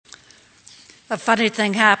A funny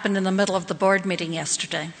thing happened in the middle of the board meeting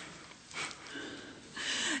yesterday.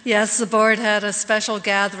 Yes, the board had a special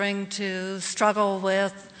gathering to struggle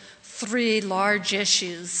with 3 large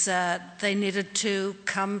issues that they needed to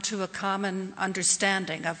come to a common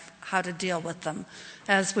understanding of how to deal with them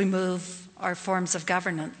as we move our forms of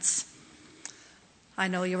governance. I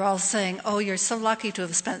know you're all saying, oh, you're so lucky to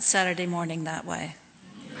have spent Saturday morning that way.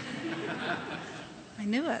 I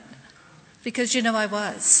knew it, because you know I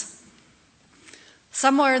was.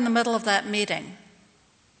 Somewhere in the middle of that meeting,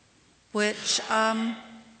 which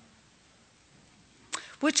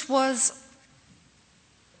was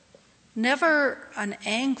never an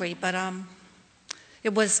angry, but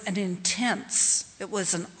it was an intense, it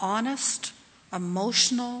was an honest,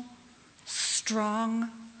 emotional, strong,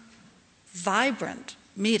 vibrant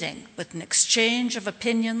meeting with an exchange of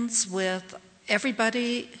opinions with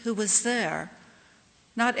everybody who was there.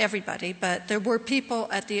 Not everybody, but there were people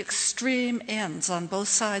at the extreme ends on both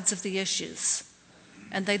sides of the issues.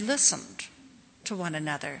 And they listened to one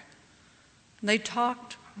another. And they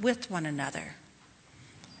talked with one another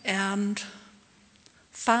and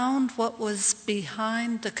found what was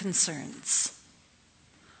behind the concerns,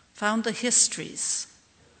 found the histories.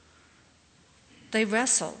 They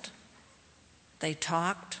wrestled. They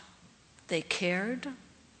talked. They cared.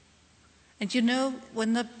 And you know,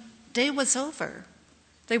 when the day was over,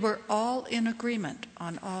 they were all in agreement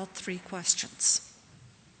on all 3 questions.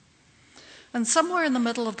 And somewhere in the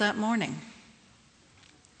middle of that morning,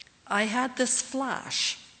 I had this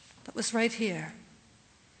flash that was right here.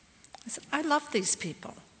 I said, I love these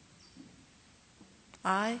people.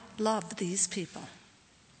 I love these people.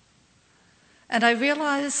 And I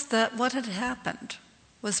realized that what had happened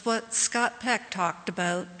was what Scott Peck talked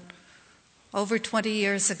about over 20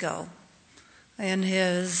 years ago in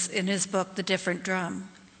his book, The Different Drum,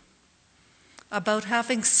 about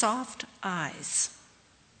having soft eyes,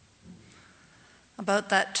 about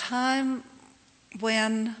that time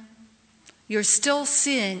when you're still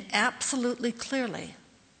seeing absolutely clearly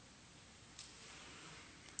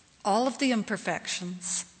all of the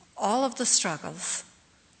imperfections, all of the struggles,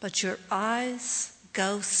 but your eyes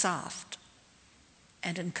go soft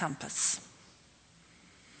and encompass.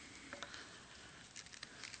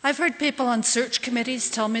 I've heard people on search committees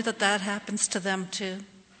tell me that that happens to them too.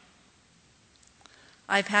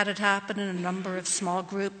 I've had it happen in a number of small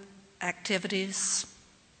group activities.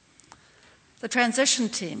 The transition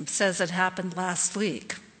team says it happened last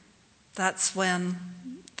week. That's when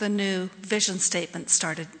the new vision statement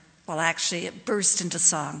started. Well, actually, it burst into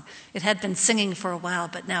song. It had been singing for a while,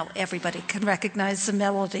 but now everybody can recognize the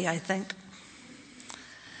melody, I think.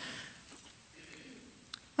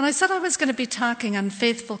 When I said I was going to be talking on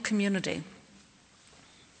faithful community,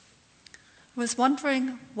 I was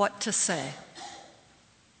wondering what to say.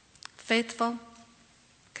 Faithful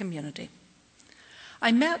community.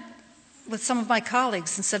 I met with some of my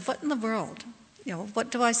colleagues and said, what in the world?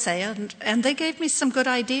 What do I say? And they gave me some good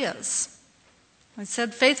ideas. I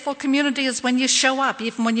said, faithful community is when you show up,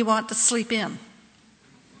 even when you want to sleep in.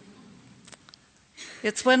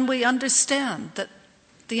 It's when we understand that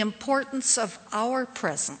the importance of our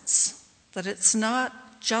presence, that it's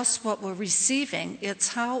not just what we're receiving, it's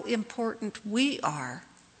how important we are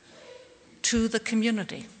to the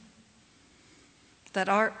community. That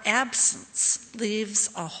our absence leaves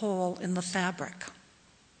a hole in the fabric.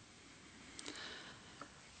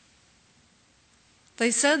 They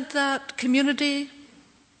said that community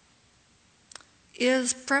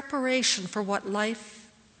is preparation for what life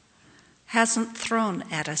hasn't thrown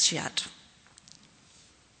at us yet.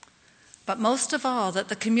 But most of all, that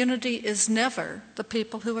the community is never the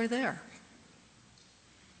people who are there.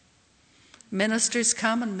 Ministers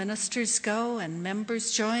come and ministers go, and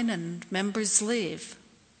members join and members leave.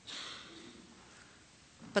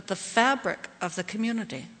 But the fabric of the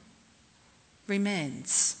community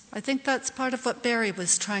remains. I think that's part of what Barry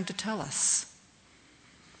was trying to tell us.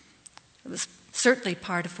 It was certainly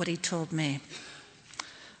part of what he told me.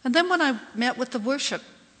 And then when I met with the worship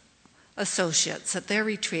associates at their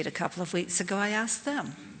retreat a couple of weeks ago, I asked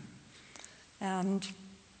them. And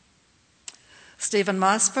Stephen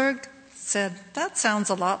Mossberg said, that sounds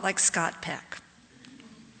a lot like Scott Peck.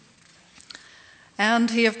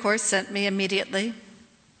 And he, of course, sent me immediately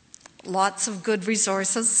lots of good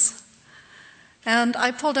resources. And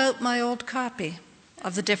I pulled out my old copy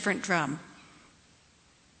of The Different Drum.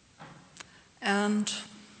 And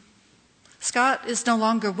Scott is no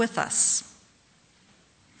longer with us.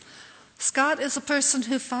 Scott is a person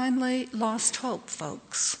who finally lost hope,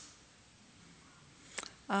 folks.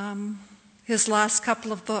 His last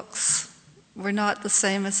couple of books were not the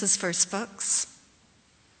same as his first books.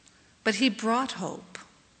 but he brought hope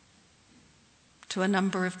to a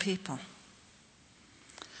number of people.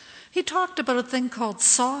 He talked about a thing called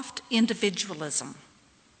soft individualism.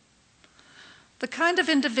 The kind of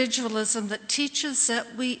individualism that teaches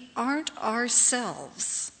that we aren't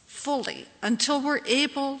ourselves fully until we're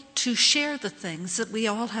able to share the things that we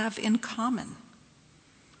all have in common.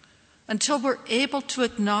 Until we're able to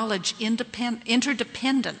acknowledge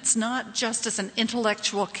interdependence, not just as an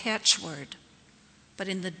intellectual catchword, but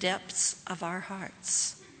in the depths of our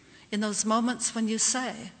hearts. In those moments when you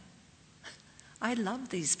say, I love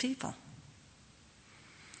these people.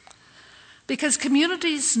 Because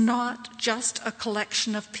community is not just a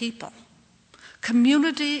collection of people.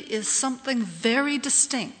 Community is something very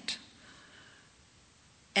distinct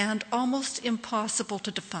and almost impossible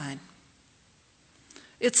to define.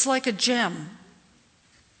 It's like a gem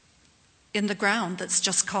in the ground that's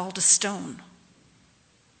just called a stone.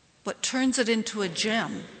 What turns it into a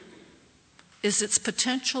gem is its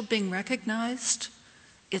potential being recognized,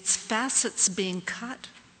 its facets being cut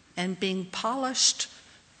and being polished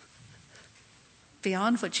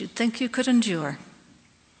beyond what you'd think you could endure.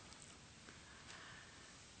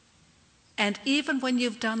 And even when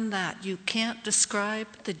you've done that, you can't describe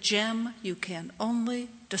the gem, you can only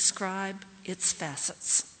describe its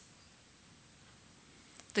facets.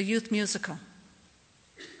 The youth musical,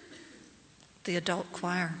 the adult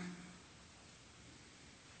choir,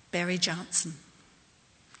 Barry Johnson,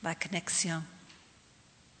 La Connexion,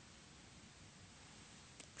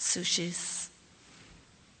 Sushis,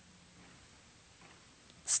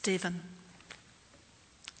 Stephen,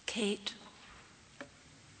 Kate,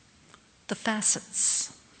 the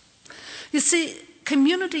facets. You see,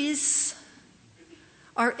 communities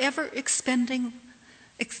are ever expanding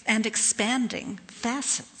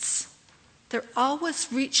facets. They're always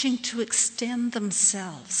reaching to extend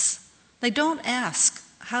themselves. They don't ask,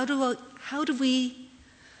 how do we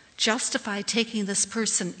justify taking this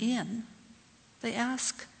person in? They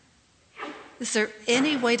ask, is there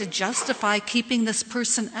any way to justify keeping this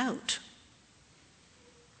person out?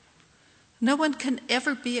 No one can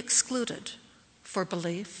ever be excluded for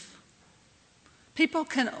belief. People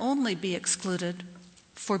can only be excluded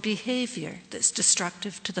for behavior that's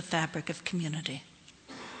destructive to the fabric of community.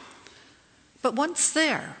 But once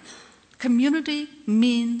there, community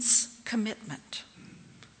means commitment.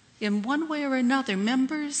 In one way or another,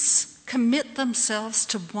 members commit themselves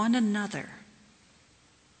to one another.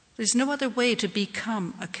 There's no other way to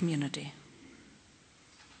become a community.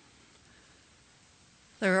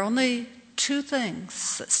 There are only two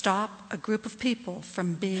things that stop a group of people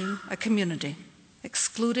from being a community: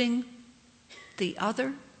 excluding the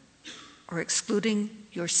other or excluding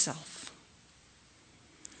yourself.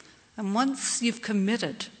 And once you've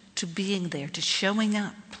committed to being there, to showing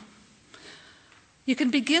up, you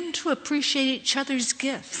can begin to appreciate each other's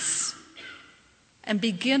gifts and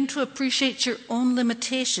begin to appreciate your own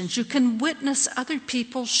limitations. You can witness other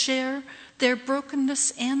people share their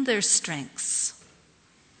brokenness and their strengths.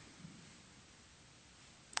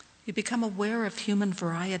 You become aware of human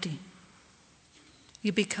variety.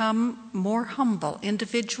 You become more humble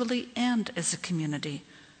individually and as a community.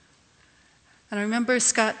 And I remember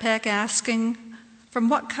Scott Peck asking, from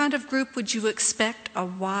what kind of group would you expect a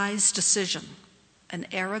wise decision? An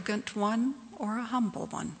arrogant one or a humble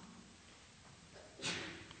one?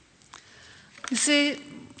 You see,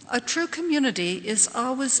 a true community is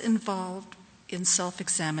always involved in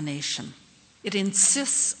self-examination. It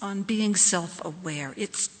insists on being self-aware.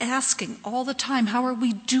 It's asking all the time, how are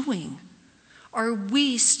we doing? Are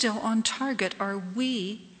we still on target? Are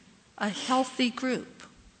we a healthy group?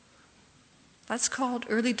 That's called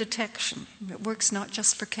early detection. It works not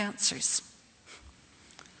just for cancers.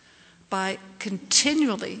 By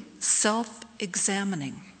continually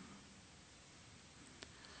self-examining.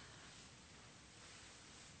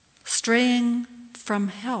 Straying from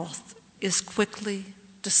health is quickly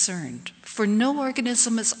discerned, for no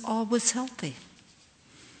organism is always healthy.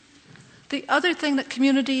 The other thing that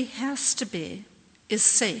community has to be is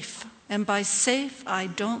safe. And by safe, I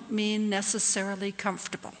don't mean necessarily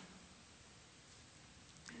comfortable.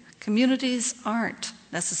 Communities aren't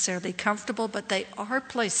necessarily comfortable, but they are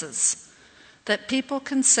places that people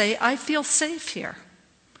can say, I feel safe here.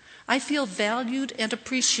 I feel valued and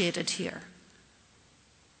appreciated here.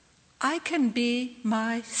 I can be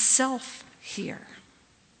myself here.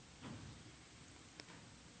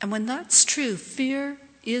 And when that's true, fear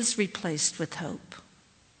is replaced with hope.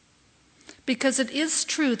 Because it is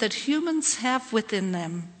true that humans have within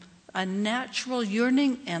them a natural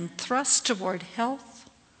yearning and thrust toward health,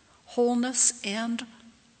 wholeness, and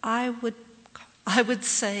I would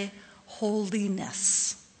say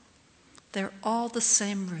holiness. They're all the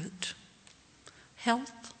same root.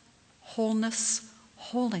 Health, wholeness,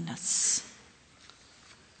 holiness.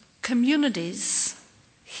 Communities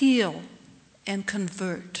heal and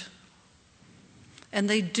convert. And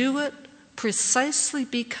they do it precisely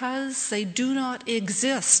because they do not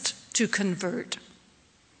exist to convert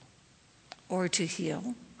or to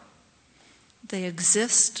heal. They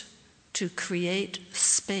exist to create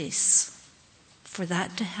space for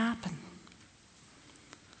that to happen.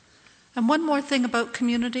 And one more thing about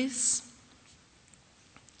communities.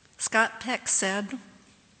 Scott Peck said,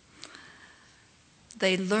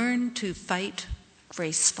 they learn to fight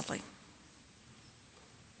gracefully.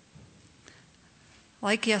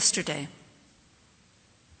 Like yesterday,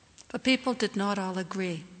 the people did not all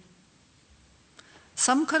agree.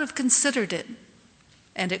 Some could have considered it,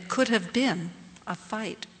 and it could have been a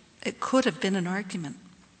fight. It could have been an argument.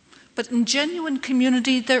 But in genuine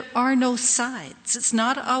community, there are no sides. It's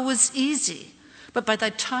not always easy. But by the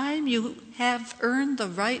time you have earned the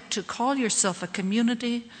right to call yourself a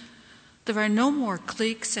community, there are no more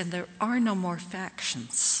cliques and there are no more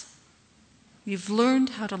factions. You've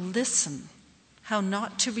learned how to listen, how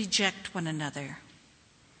not to reject one another.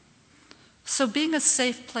 So being a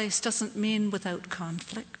safe place doesn't mean without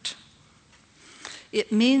conflict.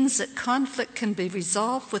 It means that conflict can be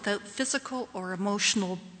resolved without physical or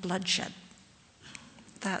emotional bloodshed.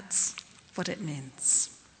 That's what it means.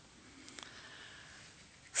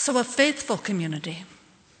 So a faithful community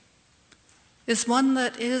is one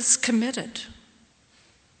that is committed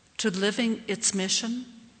to living its mission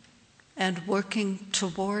and working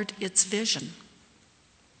toward its vision.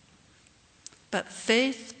 But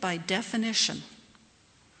faith, by definition,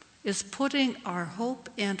 is putting our hope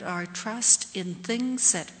and our trust in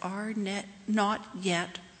things that are not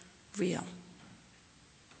yet real.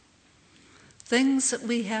 Things that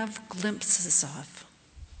we have glimpses of.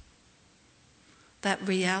 That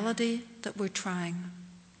reality that we're trying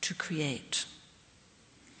to create.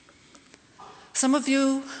 Some of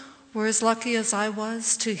you were as lucky as I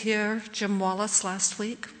was to hear Jim Wallis last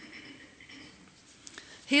week.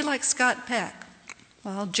 He, like Scott Peck,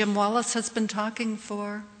 well, Jim Wallis has been talking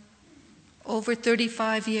for over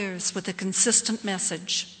 35 years with a consistent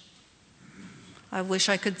message. I wish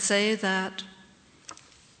I could say that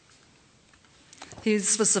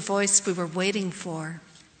his was the voice we were waiting for.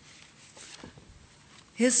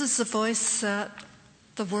 His is the voice that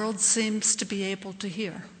the world seems to be able to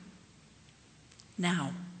hear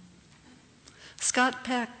now. Scott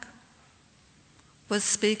Peck was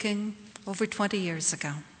speaking over 20 years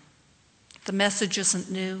ago. The message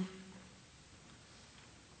isn't new,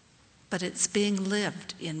 but it's being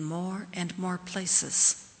lived in more and more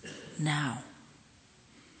places now.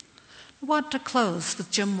 I want to close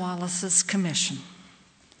with Jim Wallis's commission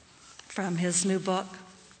from his new book,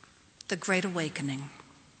 The Great Awakening.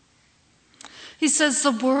 He says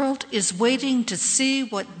the world is waiting to see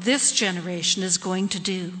what this generation is going to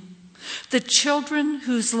do. The children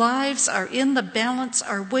whose lives are in the balance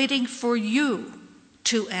are waiting for you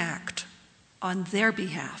to act on their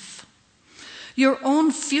behalf. Your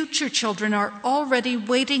own future children are already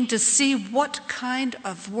waiting to see what kind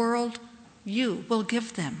of world you will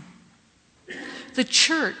give them. The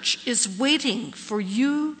church is waiting for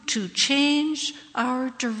you to change our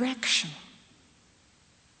direction.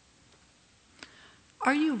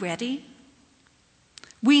 Are you ready?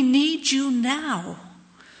 We need you now.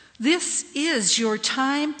 This is your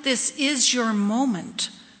time. This is your moment.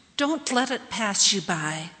 Don't let it pass you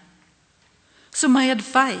by. So my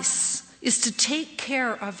advice is to take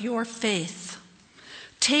care of your faith.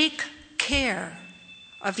 Take care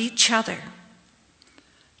of each other.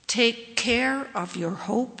 Take care of your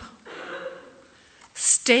hope.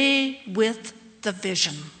 Stay with the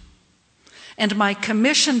vision. And my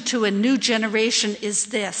commission to a new generation is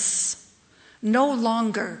this: no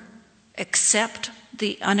longer accept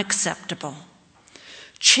the unacceptable.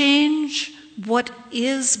 Change what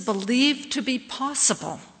is believed to be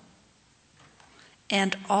possible.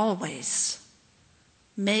 And always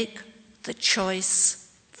make the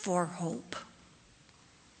choice for hope.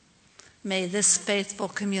 May this faithful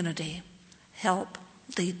community help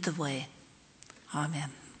lead the way.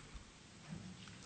 Amen.